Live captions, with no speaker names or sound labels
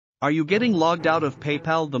Are you getting logged out of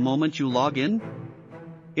PayPal the moment you log in?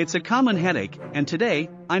 It's a common headache, and today,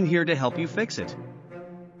 I'm here to help you fix it.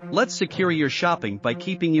 Let's secure your shopping by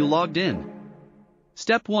keeping you logged in.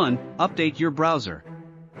 Step 1. Update your browser.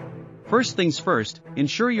 First things first,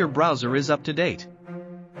 ensure your browser is up to date.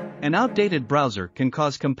 An outdated browser can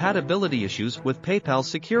cause compatibility issues with PayPal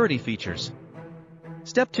security features.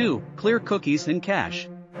 Step 2. Clear cookies and cache.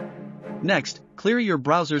 Next, clear your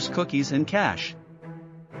browser's cookies and cache.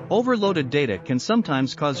 Overloaded data can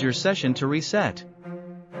sometimes cause your session to reset.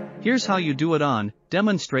 Here's how you do it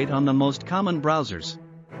demonstrate on the most common browsers.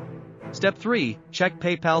 Step 3. Check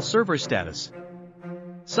PayPal server status.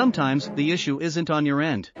 Sometimes the issue isn't on your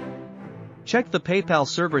end. Check the PayPal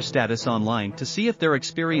server status online to see if they're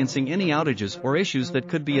experiencing any outages or issues that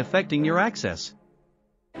could be affecting your access.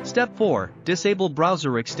 Step 4. Disable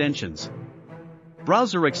browser extensions.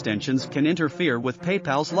 Browser extensions can interfere with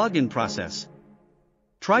PayPal's login process.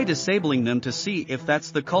 Try disabling them to see if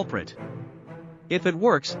that's the culprit. If it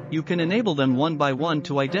works, you can enable them one by one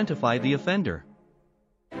to identify the offender.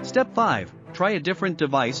 Step 5. Try a different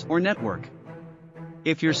device or network.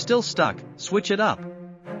 If you're still stuck, switch it up.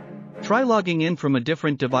 Try logging in from a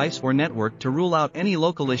different device or network to rule out any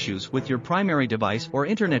local issues with your primary device or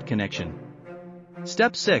internet connection.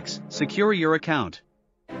 Step 6. Secure your account.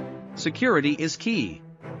 Security is key.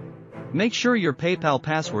 Make sure your PayPal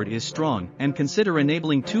password is strong and consider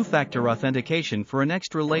enabling two-factor authentication for an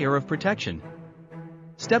extra layer of protection.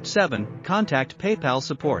 Step 7. Contact PayPal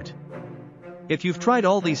support. If you've tried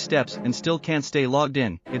all these steps and still can't stay logged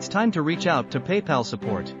in, it's time to reach out to PayPal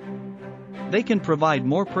support. They can provide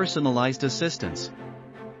more personalized assistance.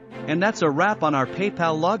 And that's a wrap on our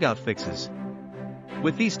PayPal logout fixes.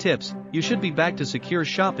 With these tips, you should be back to secure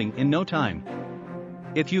shopping in no time.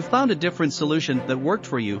 If you found a different solution that worked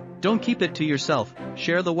for you, don't keep it to yourself,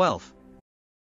 share the wealth.